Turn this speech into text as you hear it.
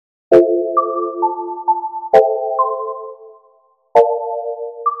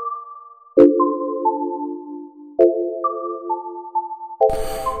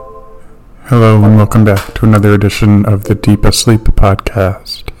Hello and welcome back to another edition of the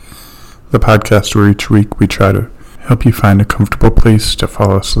DeepAsleepPodcast, the podcast where each week we try to help you find a comfortable place to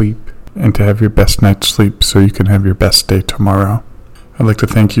fall asleep and to have your best night's sleep so you can have your best day tomorrow. I'd like to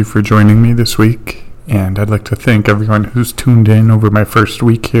thank you for joining me this week, and I'd like to thank everyone who's tuned in over my first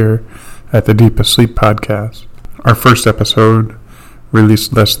week here at the DeepAsleepPodcast. Our first episode,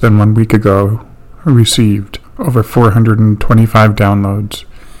 released less than 1 week ago, received over 425 downloads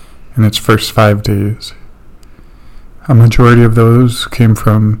in its first 5 days. A majority of those came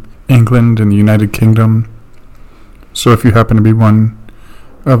from England and the United Kingdom. So if you happen to be one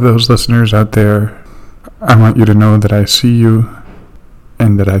of those listeners out there, I want you to know that I see you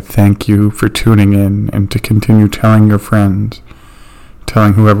and that I thank you for tuning in, and to continue telling your friends,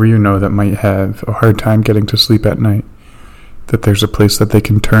 telling whoever you know that might have a hard time getting to sleep at night, that there's a place that they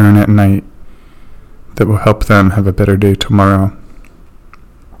can turn at night that will help them have a better day tomorrow.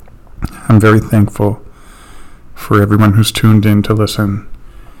 I'm very thankful for everyone who's tuned in to listen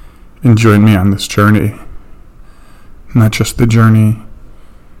and join me on this journey. Not just the journey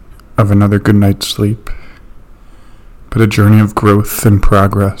of another good night's sleep, but a journey of growth and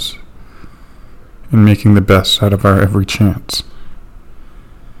progress and making the best out of our every chance.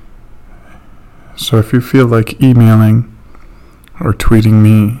 So if you feel like emailing or tweeting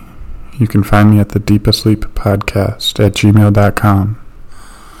me, you can find me at the DeepAsleepPodcast at gmail.com.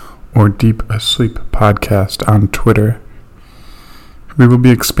 or Deep Asleep Podcast on Twitter. We will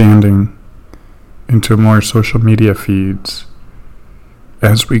be expanding into more social media feeds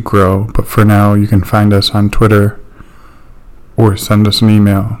as we grow, but for now you can find us on Twitter or send us an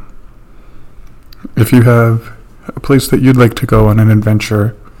email. If you have a place that you'd like to go on an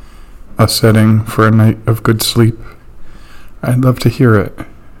adventure, a setting for a night of good sleep, I'd love to hear it.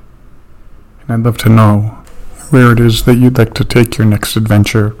 And I'd love to know where it is that you'd like to take your next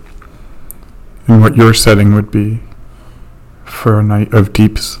adventure, and what your setting would be for a night of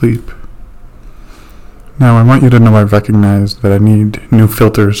deep sleep. Now, I want you to know I recognize that I need new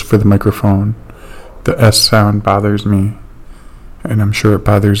filters for the microphone. The S sound bothers me, and I'm sure it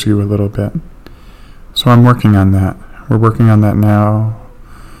bothers you a little bit. So I'm working on that. We're working on that now,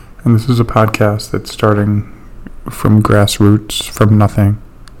 and this is a podcast that's starting from grassroots, from nothing.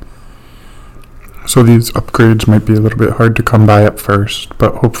 So these upgrades might be a little bit hard to come by at first,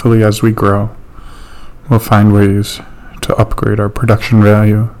 but hopefully as we grow, we'll find ways to upgrade our production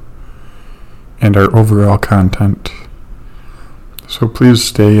value and our overall content. So please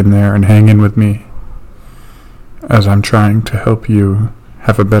stay in there and hang in with me as I'm trying to help you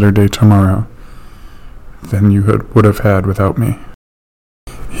have a better day tomorrow than you would have had without me.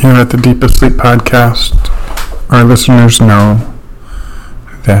 Here at the Deep Asleep Podcast, our listeners know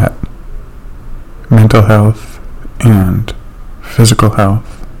that mental health and physical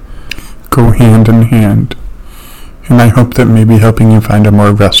health go hand in hand, and I hope that maybe helping you find a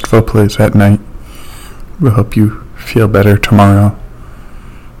more restful place at night will help you feel better tomorrow,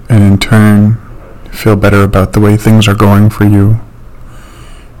 and in turn feel better about the way things are going for you,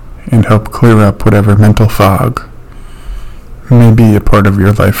 and help clear up whatever mental fog may be a part of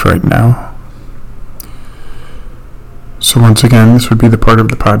your life right now. So once again, this would be the part of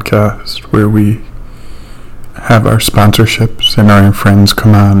the podcast where we have our sponsorships and our friends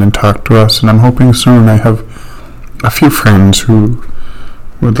come on and talk to us, and I'm hoping soon I have a few friends who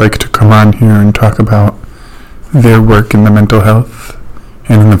would like to come on here and talk about their work in the mental health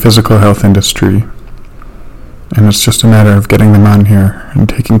and in the physical health industry, and it's just a matter of getting them on here and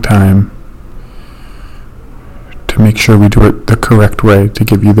taking time to make sure we do it the correct way to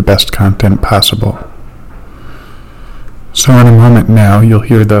give you the best content possible. So in a moment now you'll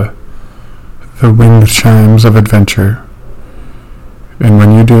hear the wind chimes of adventure, and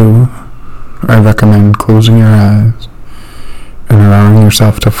when you do, I recommend closing your eyes and allowing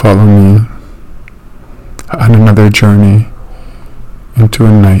yourself to follow me on another journey into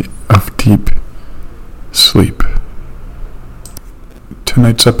a night of deep sleep.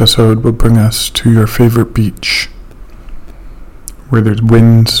 Tonight's episode will bring us to your favorite beach, where there's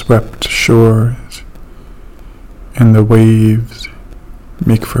wind-swept shores and the waves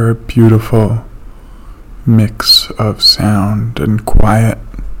make for a beautiful mix of sound and quiet,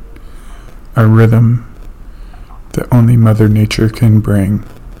 a rhythm that only Mother Nature can bring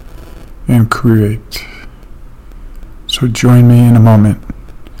and create. So join me in a moment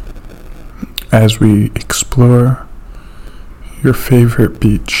as we explore your favorite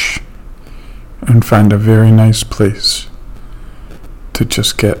beach and find a very nice place to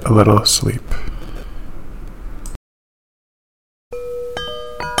just get a little sleep.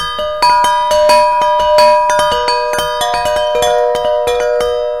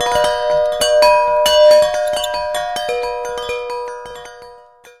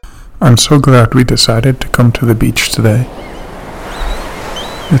 I'm so glad we decided to come to the beach today.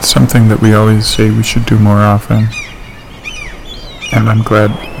 It's something that we always say we should do more often. And I'm glad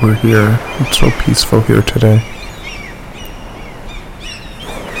we're here. It's so peaceful here today.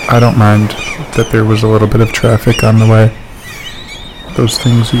 I don't mind that there was a little bit of traffic on the way. Those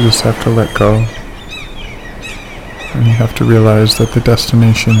things you just have to let go. And you have to realize that the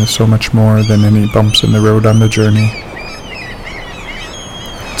destination is so much more than any bumps in the road on the journey.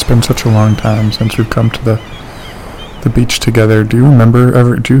 It's been such a long time since we've come to the beach together. Do you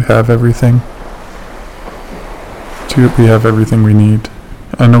remember do you have everything? Do we have everything we need?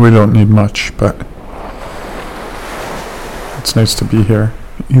 I know we don't need much, but it's nice to be here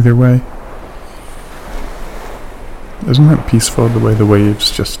either way. Isn't it peaceful the way the waves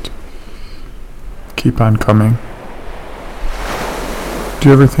just keep on coming? Do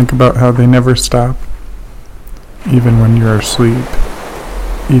you ever think about how they never stop? Even when you're asleep,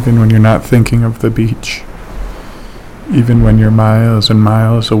 even when you're not thinking of the beach, even when you're miles and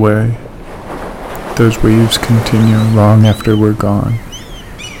miles away, those waves continue long after we're gone,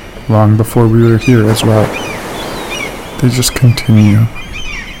 long before we were here as well. They just continue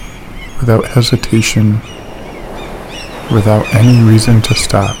without hesitation, without any reason to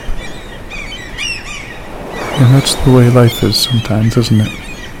stop. And that's the way life is sometimes, isn't it?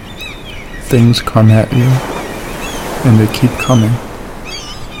 Things come at you, and they keep coming,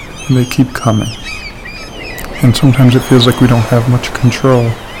 and they keep coming. And sometimes it feels like we don't have much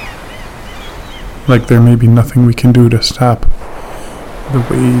control. Like there may be nothing we can do to stop the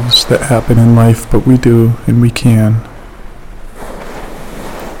waves that happen in life, but we do, and we can.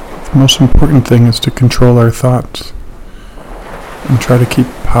 The most important thing is to control our thoughts and try to keep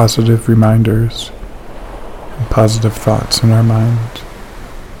positive reminders and positive thoughts in our mind.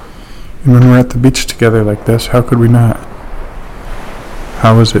 And when we're at the beach together like this, how could we not?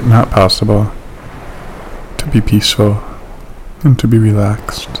 How is it not possible to be peaceful and to be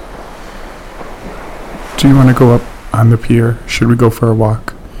relaxed? Do you want to go up on the pier? Should we go for a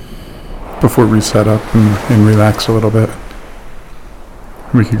walk before we set up and relax a little bit?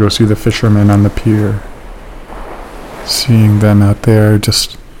 We could go see the fishermen on the pier, seeing them out there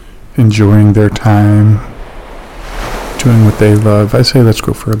just enjoying their time, doing what they love. I say let's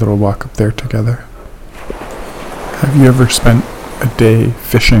go for a little walk up there together. Have you ever spent a day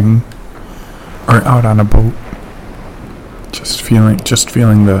fishing or out on a boat, just feeling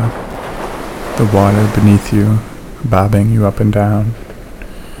the water beneath you, bobbing you up and down?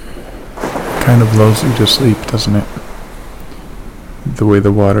 Kind of lulls you to sleep, doesn't it? The way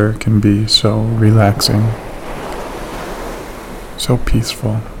the water can be so relaxing, so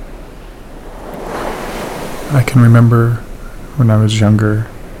peaceful. I can remember when I was younger,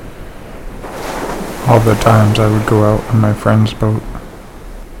 all the times I would go out on my friend's boat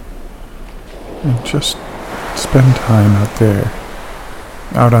and just spend time out there,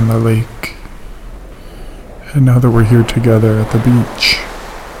 out on the lake. And now that we're here together at the beach,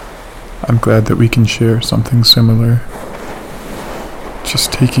 I'm glad that we can share something similar.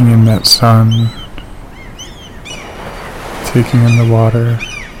 Just taking in that sun, taking in the water,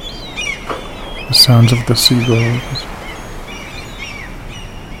 the sounds of the seagulls.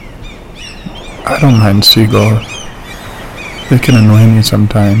 I don't mind seagulls. They can annoy me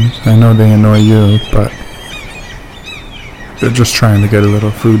sometimes. I know they annoy you, but they're just trying to get a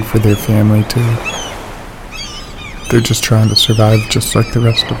little food for their family too. They're just trying to survive just like the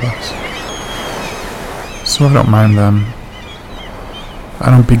rest of us. So I don't mind them. I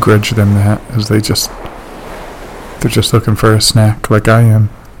don't begrudge them that, as they're just looking for a snack like I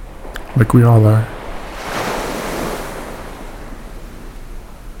am, like we all are.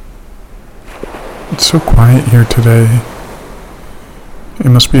 It's so quiet here today. It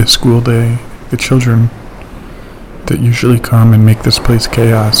must be a school day. The children that usually come and make this place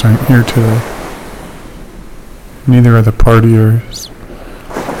chaos aren't here today. Neither are the partiers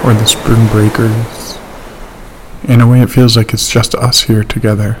or the spring breakers. In a way, it feels like it's just us here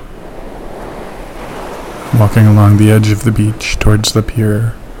together, walking along the edge of the beach towards the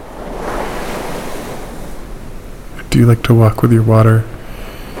pier. Do you like to walk with your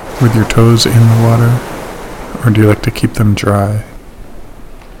toes in the water, or do you like to keep them dry?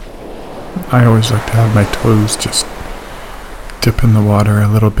 I always like to have my toes just dip in the water a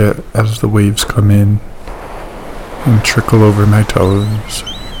little bit as the waves come in and trickle over my toes.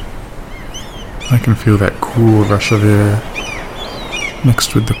 I can feel that cool rush of air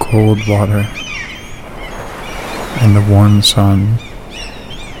mixed with the cold water and the warm sun.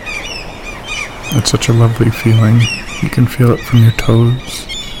 It's such a lovely feeling. You can feel it from your toes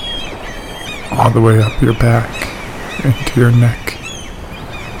all the way up your back into your neck.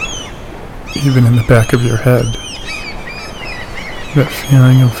 even in the back of your head. That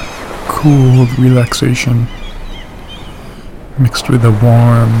feeling of cool relaxation mixed with a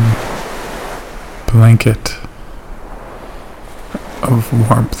warm blanket of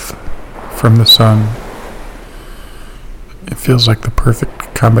warmth from the sun. It feels like the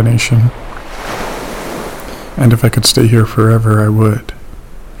perfect combination. And if I could stay here forever, I would.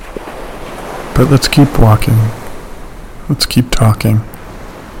 But let's keep walking. Let's keep talking.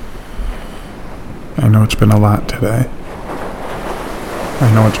 I know it's been a lot today.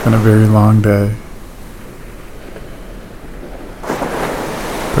 I know it's been a very long day.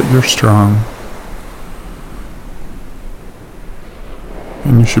 But you're strong.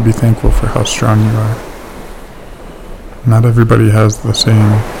 And you should be thankful for how strong you are. Not everybody has the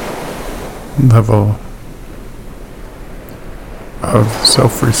same level of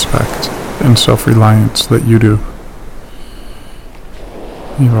self-respect and self-reliance that you do.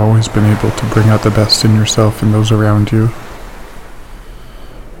 You've always been able to bring out the best in yourself and those around you.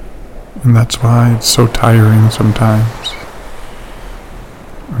 And that's why it's so tiring sometimes.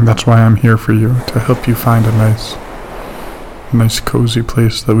 And that's why I'm here for you, to help you find a nice cozy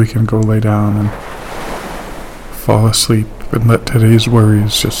place that we can go lay down and fall asleep and let today's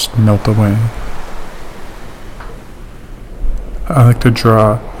worries just melt away. I like to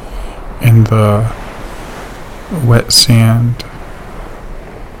draw in the wet sand,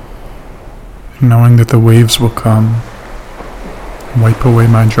 knowing that the waves will come, wipe away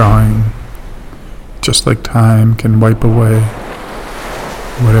my drawing, just like time can wipe away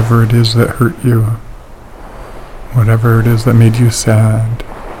whatever it is that hurt you, whatever it is that made you sad.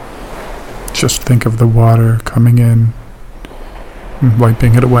 Just think of the water coming in and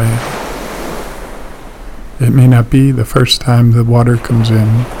wiping it away. It may not be the first time the water comes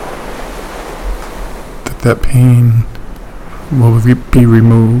in that pain will be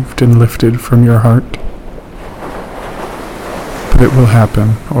removed and lifted from your heart, but it will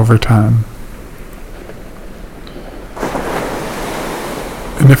happen over time.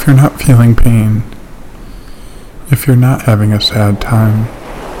 And if you're not feeling pain, if you're not having a sad time,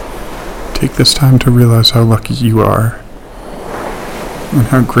 take this time to realize how lucky you are and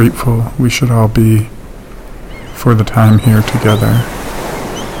how grateful we should all be for the time here together.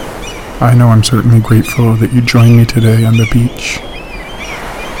 I know I'm certainly grateful that you joined me today on the beach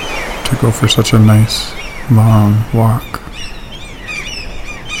to go for such a nice, long walk.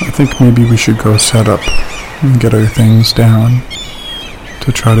 I think maybe we should go set up and get our things down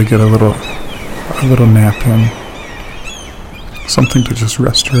to try to get a little nap in. Something to just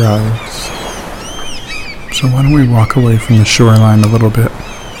rest your eyes. So why don't we walk away from the shoreline a little bit?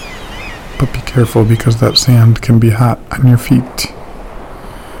 But be careful because that sand can be hot on your feet.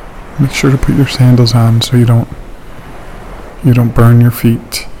 Make sure to put your sandals on so you don't burn your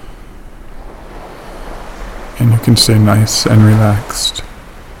feet. And you can stay nice and relaxed.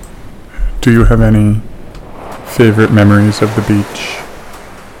 Do you have any favorite memories of the beach?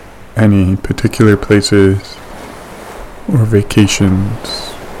 Any particular places or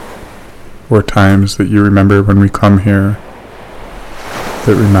vacations or times that you remember when we come here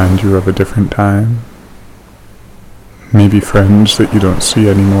that remind you of a different time? Maybe friends that you don't see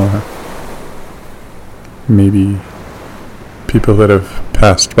anymore. Maybe people that have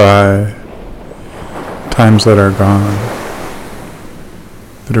passed by. Times that are gone.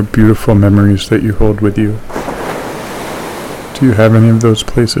 That are beautiful memories that you hold with you. Do you have any of those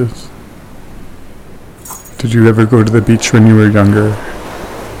places? Did you ever go to the beach when you were younger?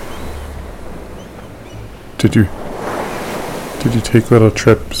 Did you take little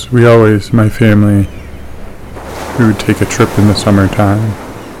trips? We always, my family, we would take a trip in the summertime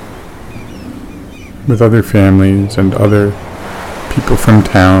with other families and other people from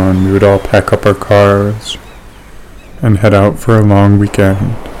town. We would all pack up our cars and head out for a long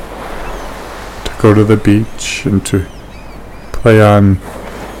weekend to go to the beach and to play on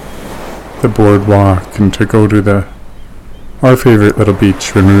the boardwalk and to go to our favorite little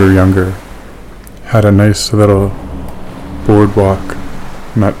beach when we were younger. Had a nice little boardwalk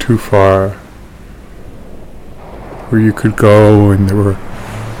not too far where you could go, and there were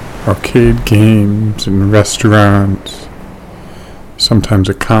arcade games and restaurants, sometimes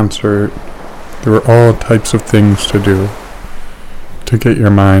a concert. There were all types of things to do to get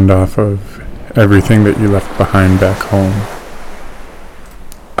your mind off of everything that you left behind back home.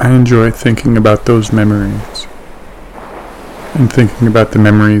 I enjoy thinking about those memories and thinking about the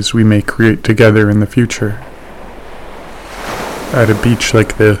memories we may create together in the future at a beach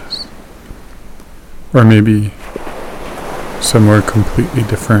like this, or maybe somewhere completely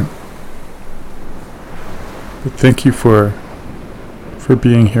different. But thank you for for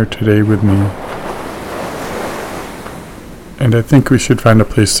being here today with me. And I think we should find a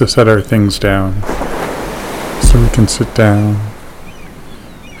place to set our things down so we can sit down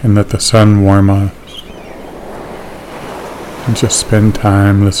and let the sun warm us and just spend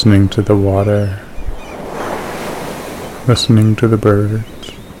time listening to the water, listening to the birds.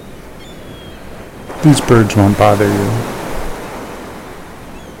 These birds won't bother you.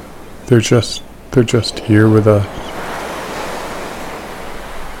 They're just here with us.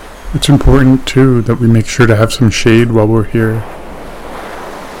 It's important too that we make sure to have some shade while we're here.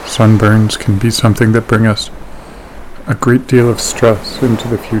 Sunburns can be something that bring us a great deal of stress into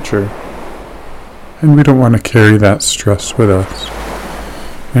the future. And we don't want to carry that stress with us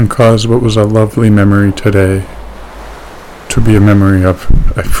and cause what was a lovely memory today to be a memory of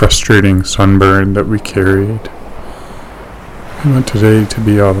a frustrating sunburn that we carried. We want today to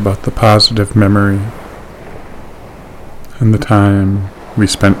be all about the positive memory and the time we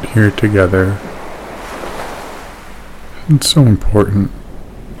spent here together. It's so important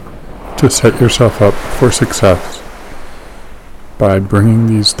to set yourself up for success by bringing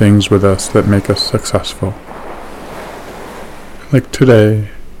these things with us that make us successful. Like today,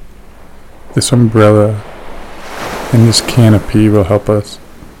 this umbrella and this canopy will help us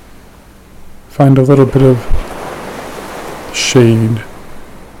find a little bit of shade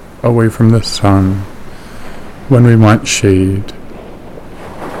away from the sun when we want shade.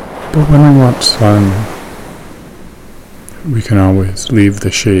 But when we want sun, we can always leave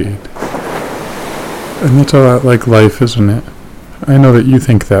the shade. And that's a lot like life, isn't it? I know that you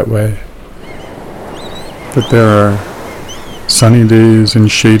think that way. That there are sunny days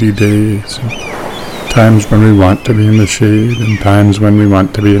and shady days, and times when we want to be in the shade and times when we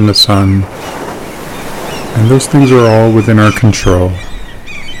want to be in the sun. And those things are all within our control,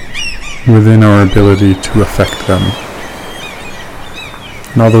 within our ability to affect them.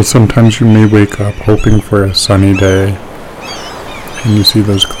 And although sometimes you may wake up hoping for a sunny day, and you see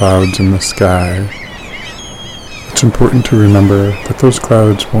those clouds in the sky, it's important to remember that those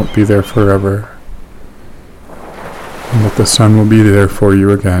clouds won't be there forever, and that the sun will be there for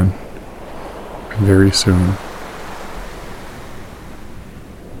you again very soon.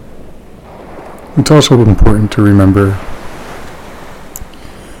 It's also important to remember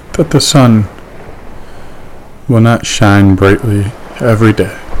that the sun will not shine brightly every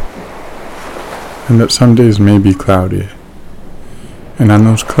day, and that some days may be cloudy. And on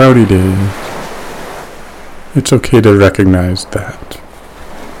those cloudy days, it's okay to recognize that,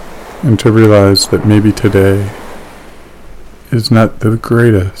 and to realize that maybe today is not the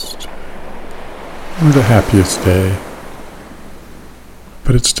greatest or the happiest day,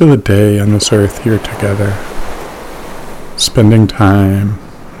 but it's still a day on this earth here together, spending time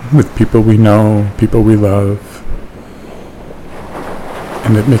with people we know, people we love.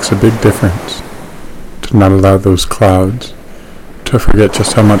 And it makes a big difference to not allow those clouds to forget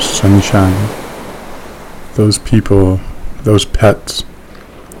just how much sunshine, those people, those pets,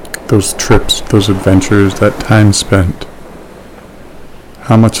 those trips, those adventures, that time spent,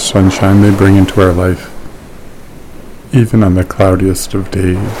 how much sunshine they bring into our life, even on the cloudiest of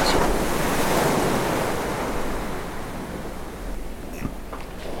days.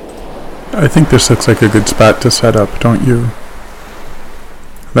 I think this looks like a good spot to set up, don't you?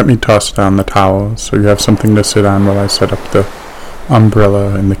 Let me toss down the towel so you have something to sit on while I set up the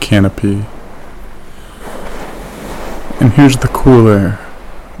umbrella and the canopy. And here's the cooler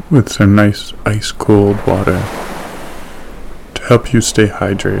with some nice ice-cold water to help you stay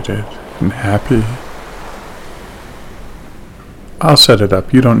hydrated and happy. I'll set it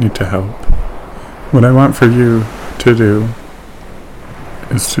up. You don't need to help. What I want for you to do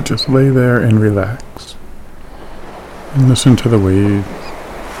is to just lay there and relax and listen to the waves.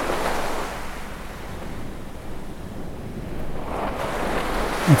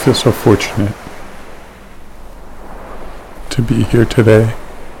 I feel so fortunate to be here today.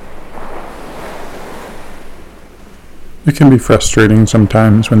 It can be frustrating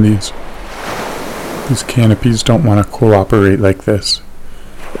sometimes when these canopies don't want to cooperate like this.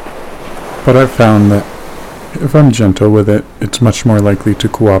 But I've found that if I'm gentle with it, it's much more likely to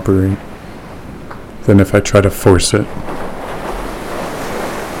cooperate than if I try to force it.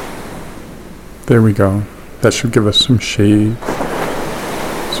 There we go. That should give us some shade.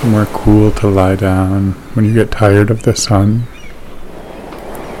 Somewhere cool to lie down when you get tired of the sun.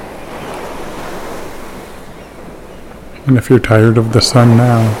 And if you're tired of the sun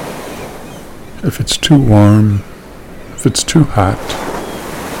now, if it's too warm, if it's too hot,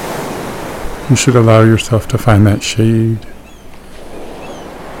 you should allow yourself to find that shade.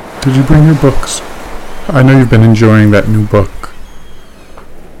 Did you bring your books? I know you've been enjoying that new book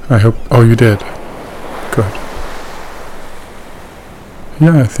I hope... Oh, you did. Good.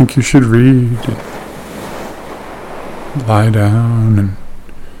 Yeah, I think you should read. Lie down and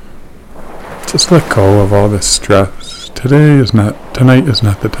just let go of all this stress. Tonight is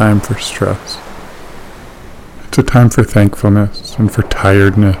not the time for stress. It's a time for thankfulness and for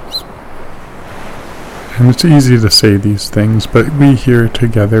tiredness. And it's easy to say these things, but we here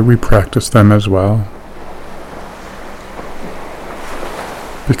together, we practice them as well.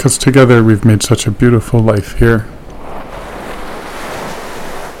 Because together we've made such a beautiful life here.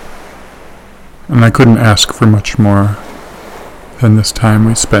 And I couldn't ask for much more than this time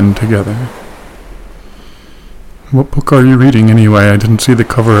we spend together. What book are you reading anyway? I didn't see the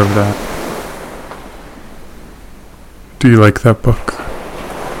cover of that. Do you like that book?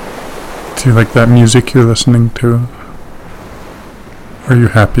 Do you like that music you're listening to? Are you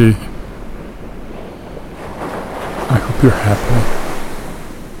happy? I hope you're happy.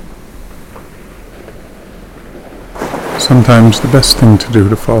 Sometimes the best thing to do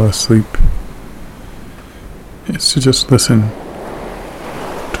to fall asleep is to just listen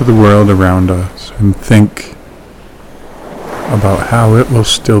to the world around us and think about how it will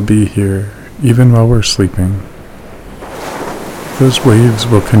still be here even while we're sleeping. Those waves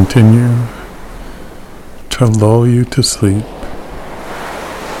will continue to lull you to sleep,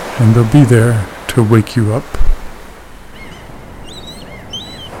 and they'll be there to wake you up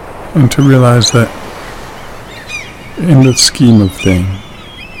and to realize that in the scheme of things,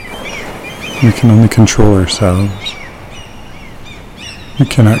 we can only control ourselves. We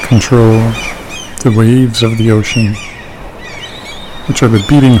cannot control the waves of the ocean, which are the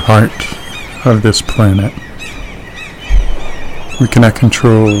beating heart of this planet. We cannot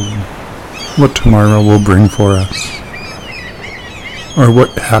control what tomorrow will bring for us, or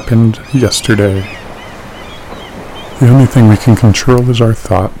what happened yesterday. The only thing we can control is our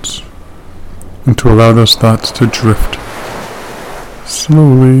thoughts, and to allow those thoughts to drift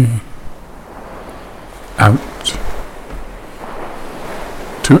slowly out,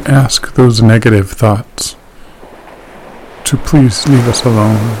 to ask those negative thoughts to please leave us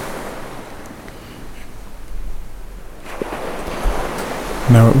alone.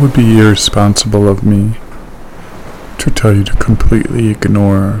 Now, it would be irresponsible of me to tell you to completely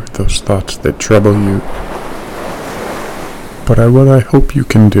ignore those thoughts that trouble you. But what I hope you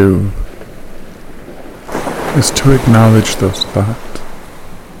can do is to acknowledge those thoughts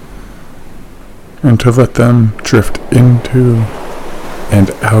and to let them drift into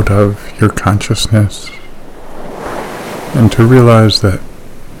and out of your consciousness, and to realize that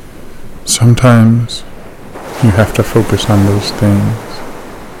sometimes you have to focus on those things.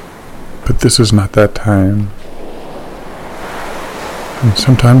 But this is not that time. And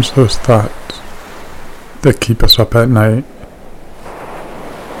sometimes those thoughts that keep us up at night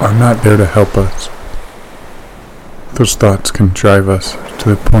are not there to help us. Those thoughts can drive us to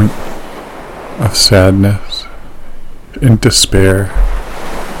the point of sadness and despair.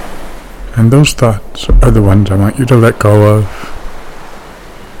 And those thoughts are the ones I want you to let go of.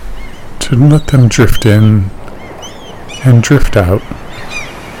 To let them drift in and drift out.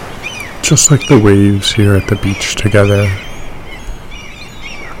 Just like the waves here at the beach together,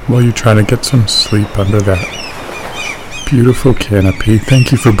 while you try to get some sleep under that beautiful canopy.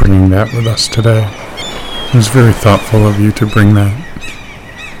 Thank you for bringing that with us today. It was very thoughtful of you to bring that.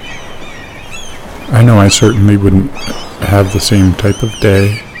 I know I certainly wouldn't have the same type of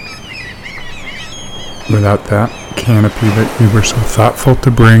day without that canopy that you were so thoughtful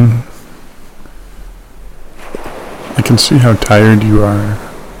to bring. I can see how tired you are.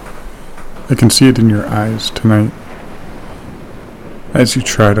 I can see it in your eyes tonight as you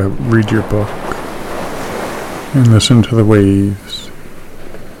try to read your book and listen to the waves.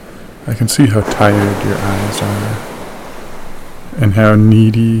 I can see how tired your eyes are and how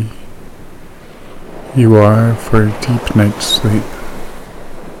needy you are for a deep night's sleep.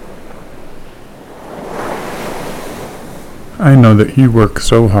 I know that you work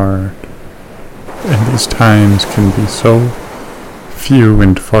so hard, and these times can be so few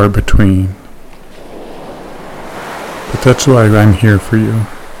and far between. But that's why I'm here for you,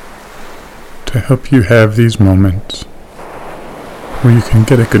 to help you have these moments where you can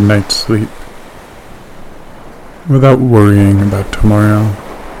get a good night's sleep without worrying about tomorrow.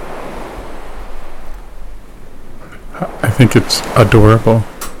 I think it's adorable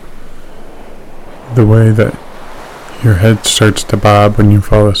the way that your head starts to bob when you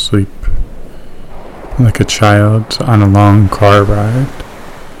fall asleep, like a child on a long car ride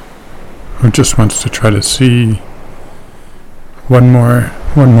who just wants to try to see one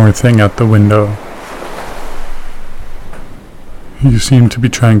more thing out the window. You seem to be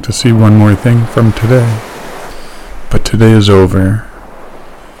trying to see one more thing from today. But today is over.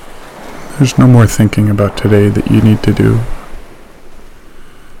 There's no more thinking about today that you need to do.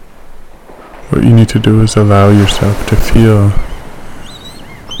 What you need to do is allow yourself to feel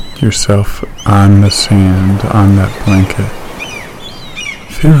yourself on the sand, on that blanket.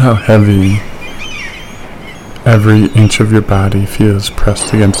 Feel how heavy every inch of your body feels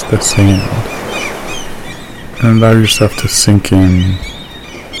pressed against the sand. And allow yourself to sink in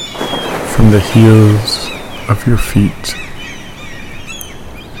from the heels of your feet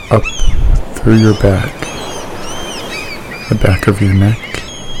up through your back, the back of your neck,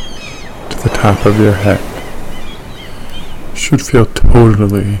 to the top of your head. You should feel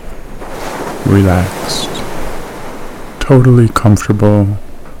totally relaxed, totally comfortable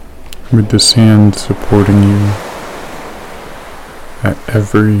with the sand supporting you at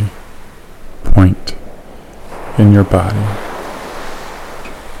every point in your body.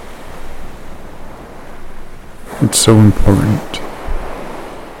 It's so important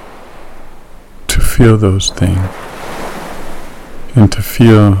to feel those things and to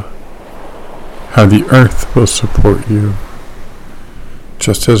feel how the earth will support you,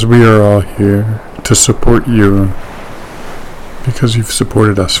 just as we are all here to support you because you've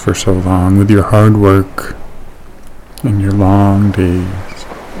supported us for so long with your hard work and your long days.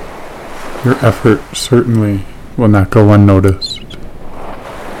 Your effort certainly will not go unnoticed.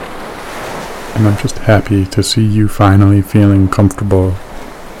 And I'm just happy to see you finally feeling comfortable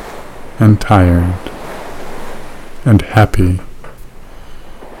and tired and happy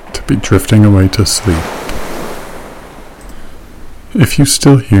to be drifting away to sleep. If you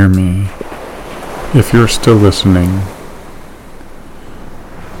still hear me, if you're still listening,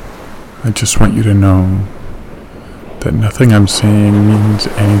 I just want you to know that nothing I'm saying means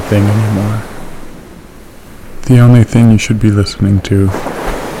anything anymore. The only thing you should be listening to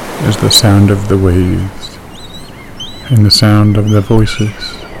is the sound of the waves and the sound of the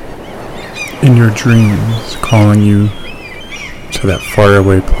voices in your dreams calling you to that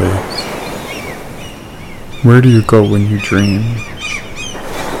faraway place. Where do you go when you dream?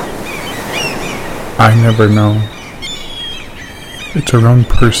 I never know. It's our own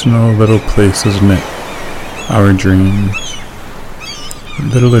personal little place, isn't it? Our dreams.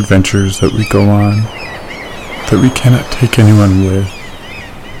 Little adventures that we go on that we cannot take anyone with.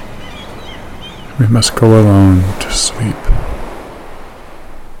 We must go alone to sleep.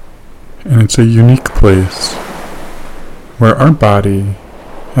 And it's a unique place where our body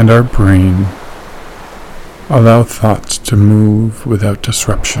and our brain allow thoughts to move without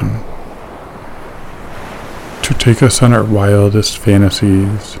disruption, to take us on our wildest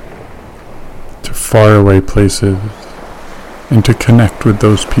fantasies, to faraway places, and to connect with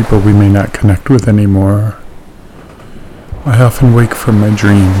those people we may not connect with anymore. I often wake from my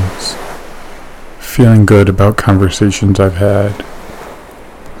dreams feeling good about conversations I've had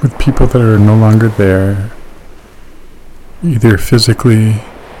with people that are no longer there, either physically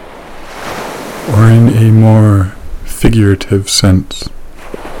or in a more figurative sense.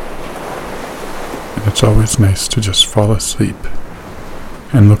 And it's always nice to just fall asleep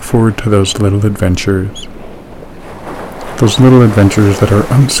and look forward to those little adventures. Those little adventures that are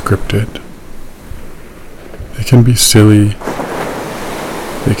unscripted. They can be silly.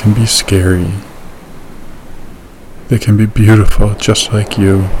 They can be scary. They can be beautiful, just like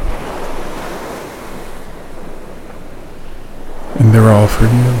you. And they're all for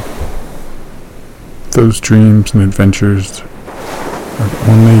you. Those dreams and adventures are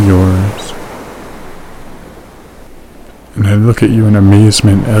only yours. And I look at you in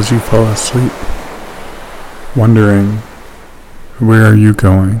amazement as you fall asleep, wondering, where are you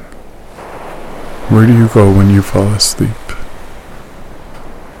going? Where do you go when you fall asleep?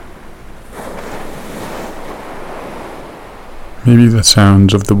 Maybe the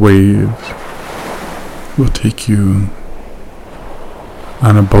sounds of the waves will take you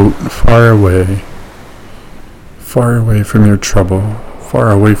on a boat far away from your trouble,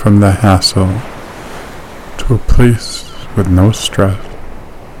 far away from the hassle, to a place with no stress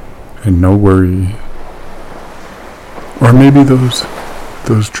and no worry. Or maybe those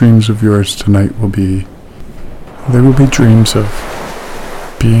dreams of yours tonight will be dreams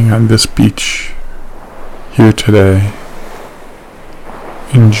of being on this beach here today,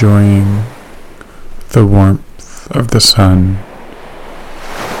 enjoying the warmth of the sun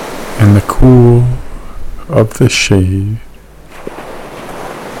and the cool of the shade,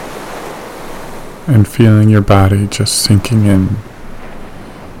 and feeling your body just sinking in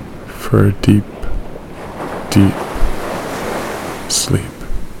for a deep, deep sleep.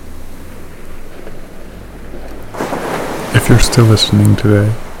 if you're still listening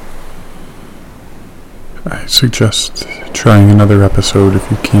today, I suggest trying another episode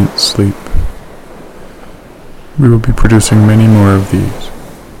if you can't sleep. We will be producing many more of these.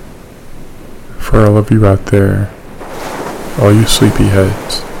 For all of you out there, all you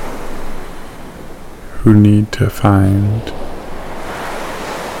sleepyheads who need to find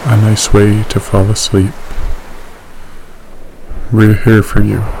a nice way to fall asleep, we're here for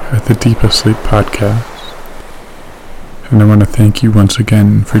you at the DeepAsleepPodcast. And I want to thank you once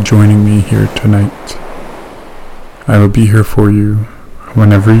again for joining me here tonight. I will be here for you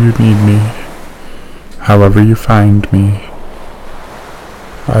whenever you need me, however you find me.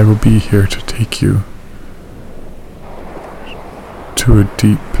 I will be here to take you to a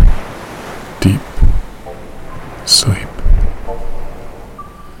deep, deep sleep.